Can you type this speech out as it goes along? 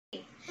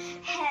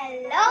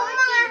Hello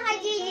mga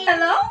ka-Gigi!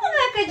 Hello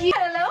mga ka-Gigi!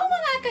 Hello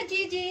mga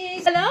ka-Gigi!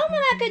 Hello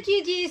mga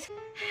ka-Gigi!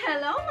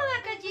 Hello mga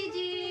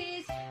ka-Gigi!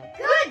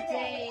 Good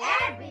day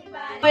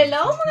everybody!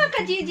 Hello mga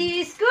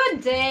ka-Gigi! Good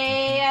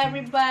day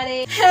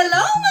everybody!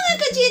 Hello mga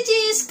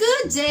ka-Gigi!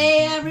 Good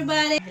day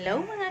everybody!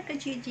 Hello mga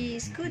ka-Gigi!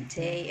 Good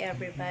day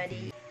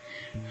everybody!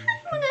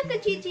 Hi mga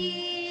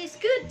ka-Gigi!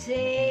 Good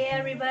day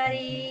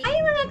everybody! Hi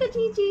mga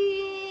ka-Gigi!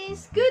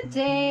 Good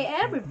day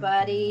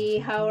everybody!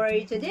 How are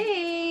you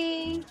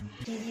today?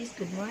 Gigis,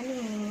 good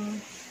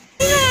morning!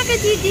 Hi mga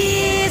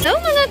ka-Gigis!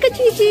 Hello mga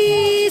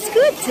ka-Gigis!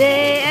 Good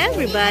day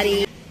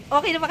everybody!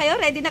 Okay na ba kayo?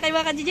 Ready na kayo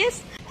mga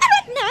ka-Gigis?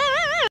 Arat na!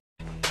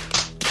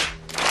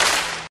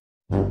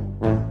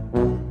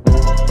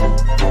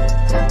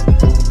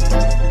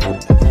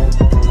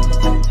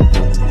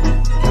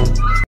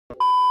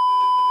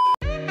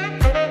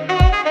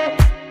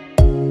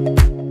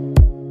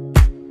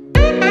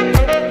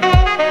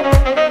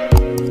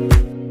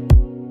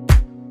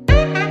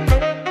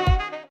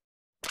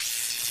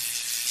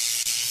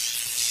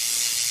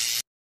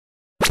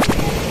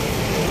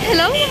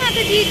 Hello mga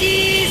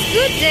ka-Gigis!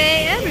 Good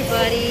day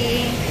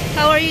everybody!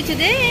 How are you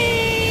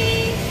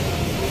today?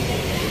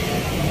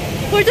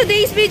 For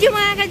today's video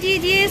mga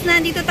ka-Gigis,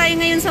 nandito tayo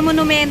ngayon sa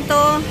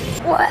monumento.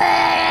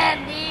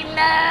 Pwede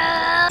na!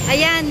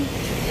 Ayan!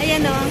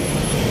 Ayan o.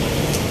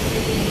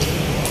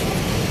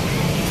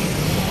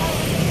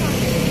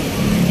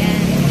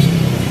 Ayan.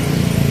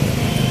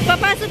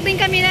 Papasok din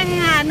kami ng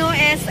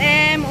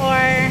SM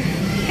or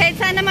kahit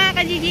sana mga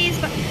ka-Gigis.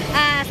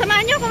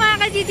 Samahan nyo ko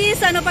mga ka-Gigis.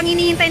 Ano pang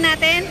hinihintay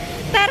natin?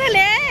 Tara,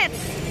 let's!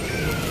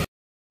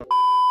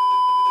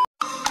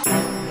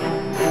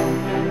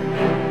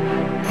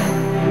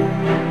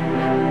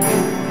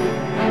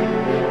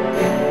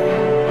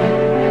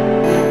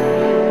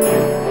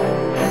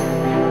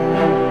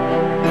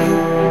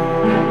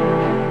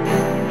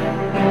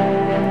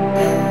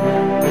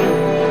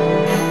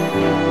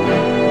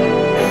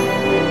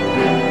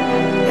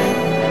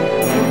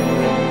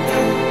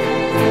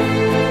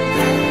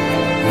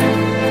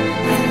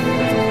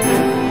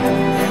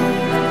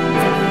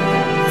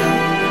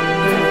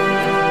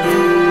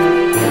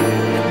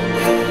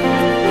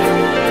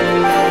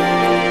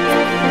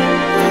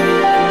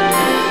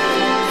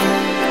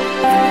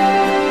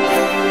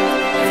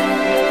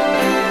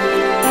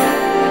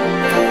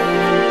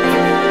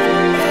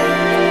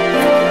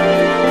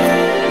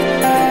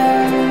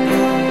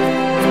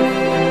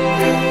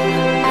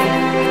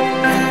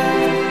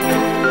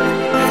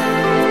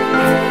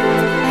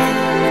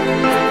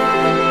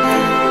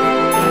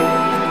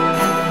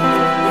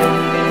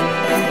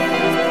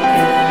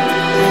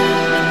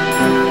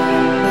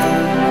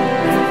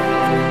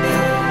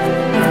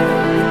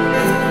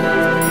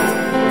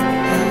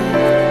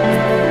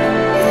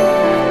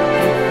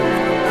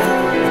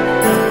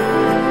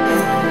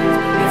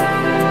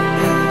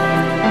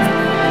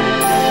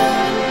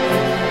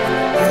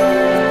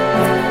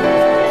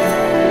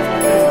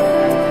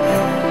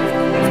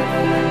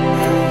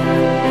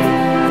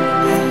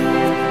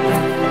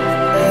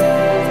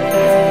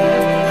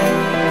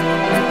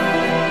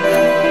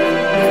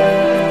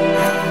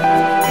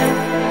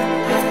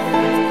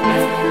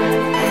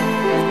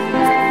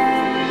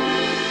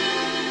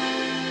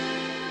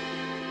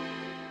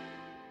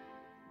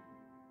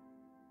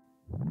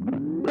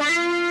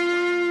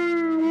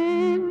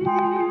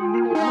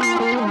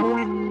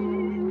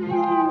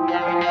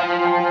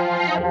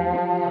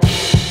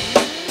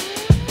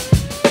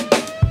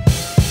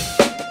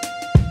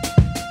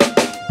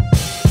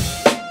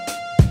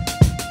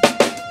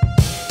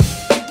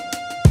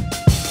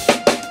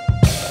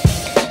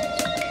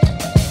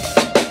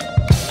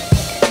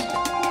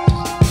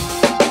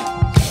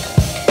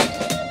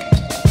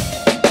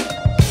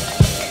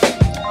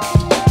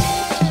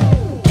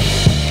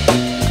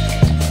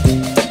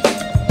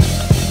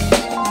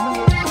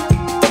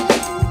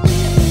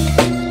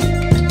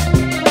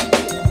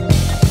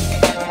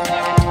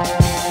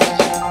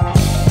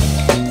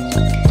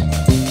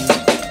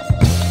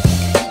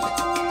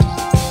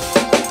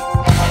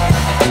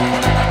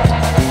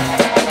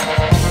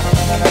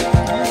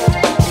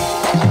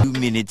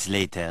 Minutes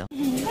later.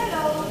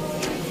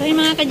 So yung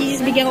mga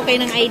ka-Gigis, bigyan ko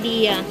kayo ng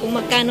idea kung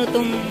magkano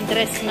tong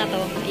dress na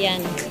to.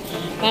 Ayan.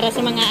 Para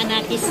sa mga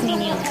anakis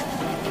ninyo.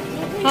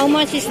 How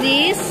much is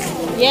this?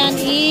 Yan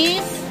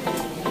is...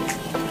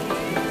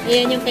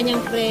 Ayan yung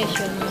kanyang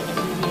presyo.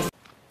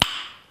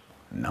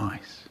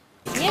 Nice.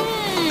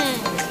 Yan.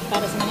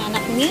 Para sa mga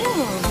anak niyo.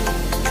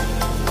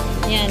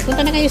 Yan.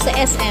 Punta na kayo sa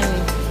SM.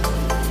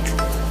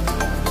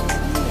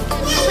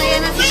 Masaya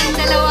na silang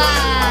dalawa.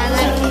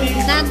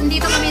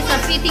 Nandito kami sa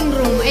fitting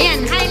room.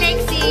 Ayan. Hi,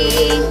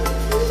 Lexi!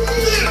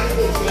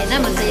 Ayan na,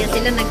 masaya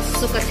sila.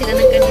 Nagsusukat sila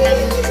ng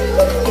kanilang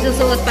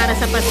isusuot para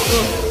sa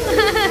Pasko.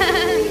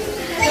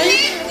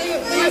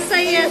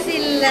 Masaya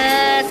sila.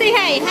 Say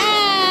hi!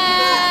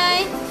 Hi!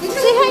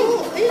 Say hi!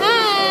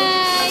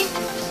 Hi!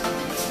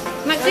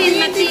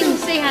 Maxine,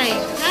 say hi!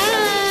 Hi!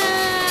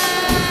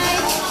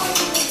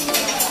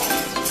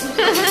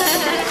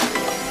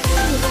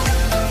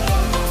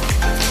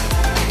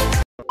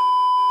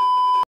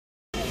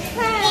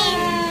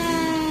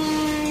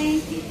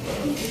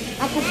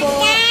 Ako po,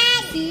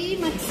 si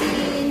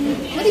Maxine.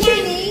 What is your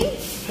name?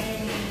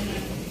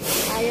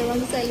 Ayaw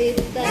ang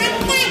salita.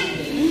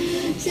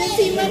 Siya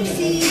si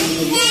Maxine.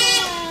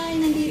 Hi!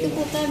 Nandito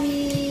po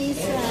kami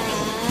sa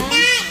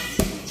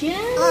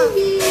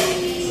Jollibee.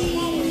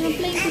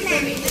 Apply ko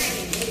kami.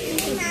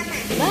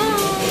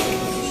 Bye!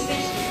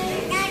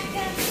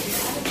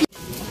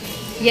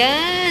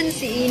 Yan,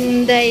 si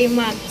Inday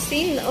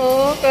Maxine.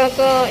 Oh,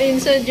 kakain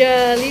sa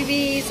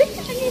Jollibee.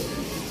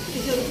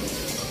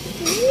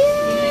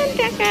 Yan,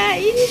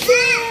 kakain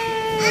siya.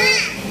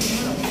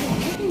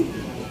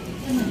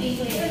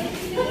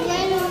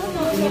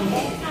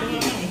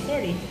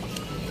 Sorry.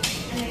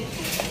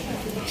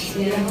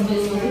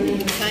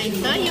 Kain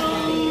tayo.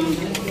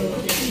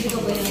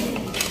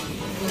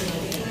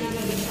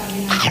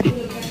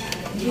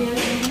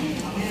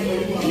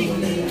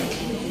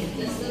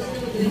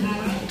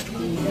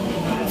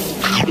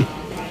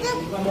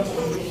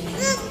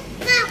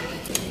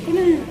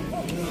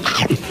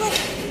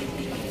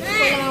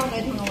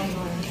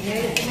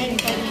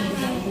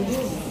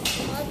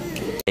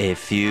 A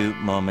few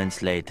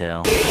moments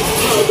later.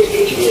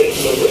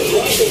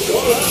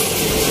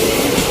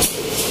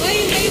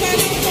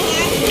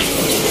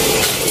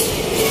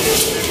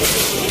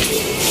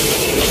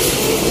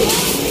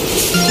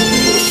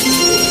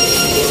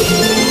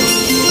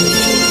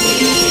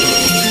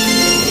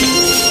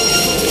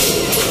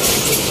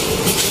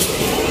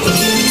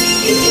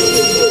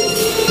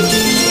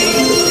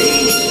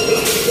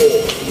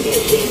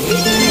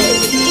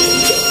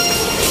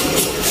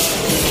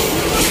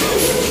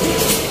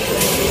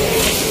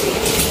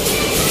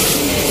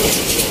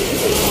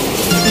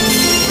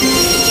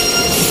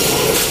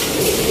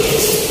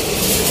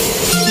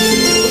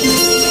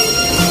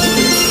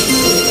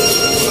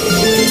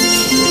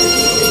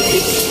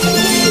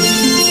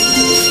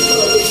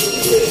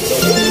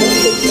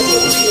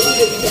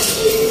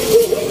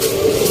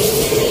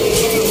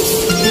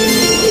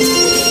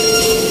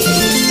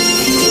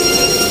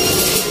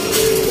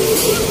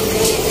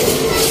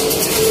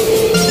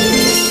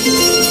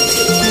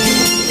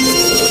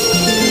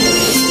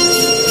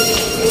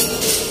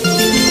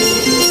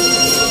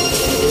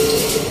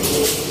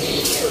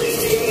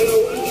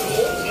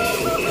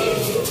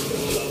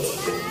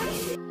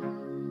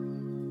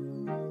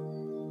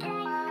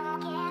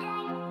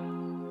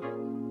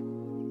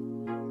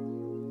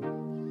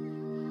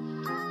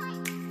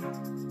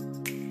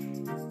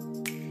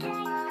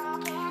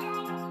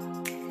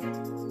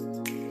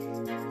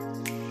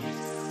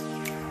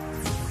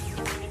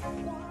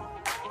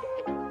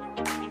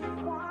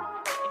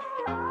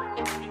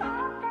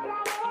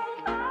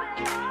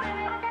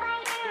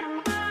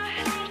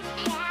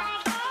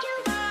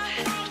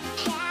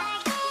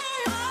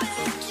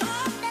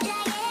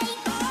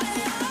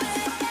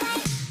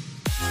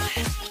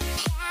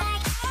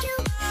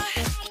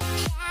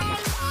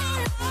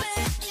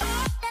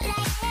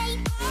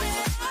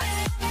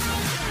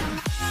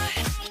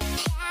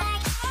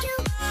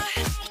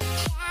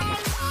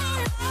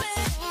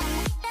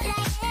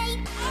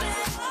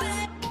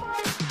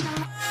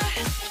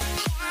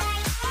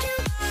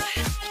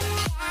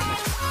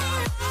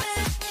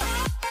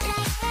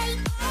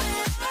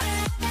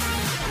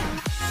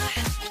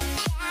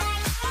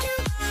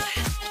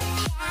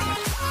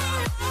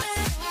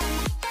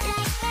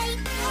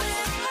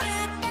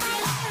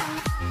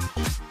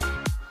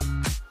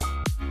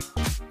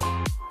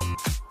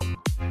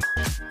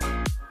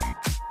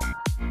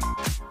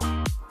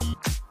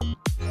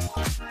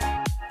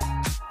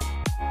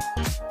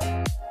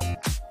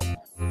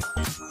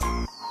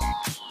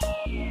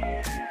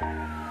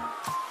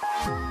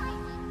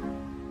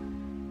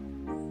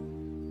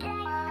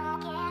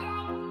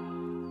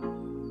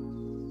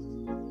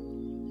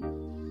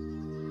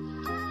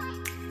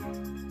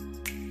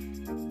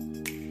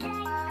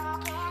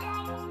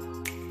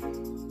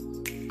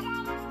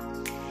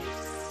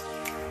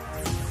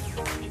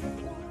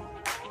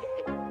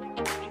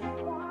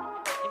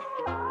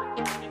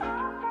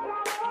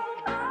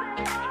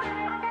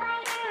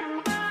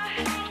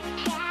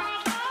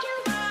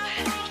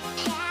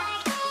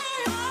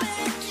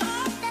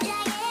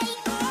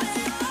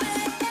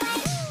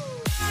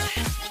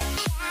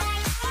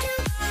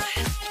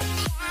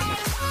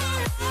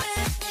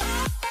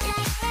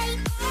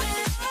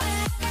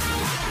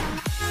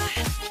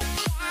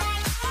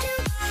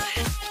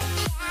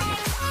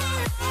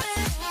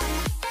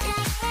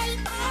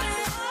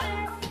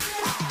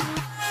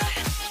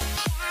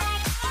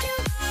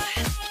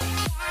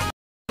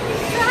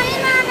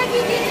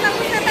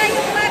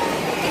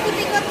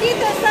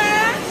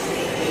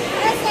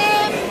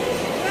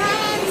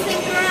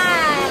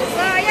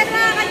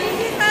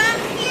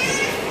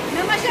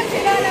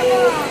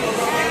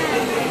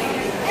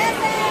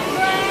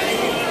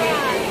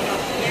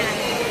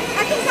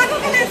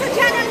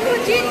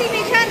 Ghie TV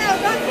channel.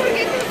 Don't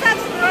forget to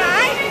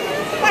subscribe.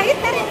 Pahit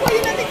na rin po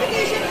yung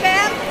notification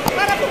bell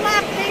para po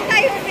ma-update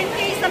tayo in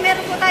case na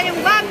meron po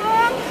tayong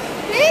bagong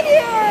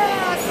video.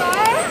 So,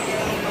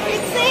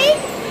 keep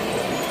safe.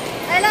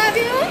 I love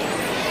you.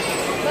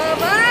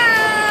 Bye-bye.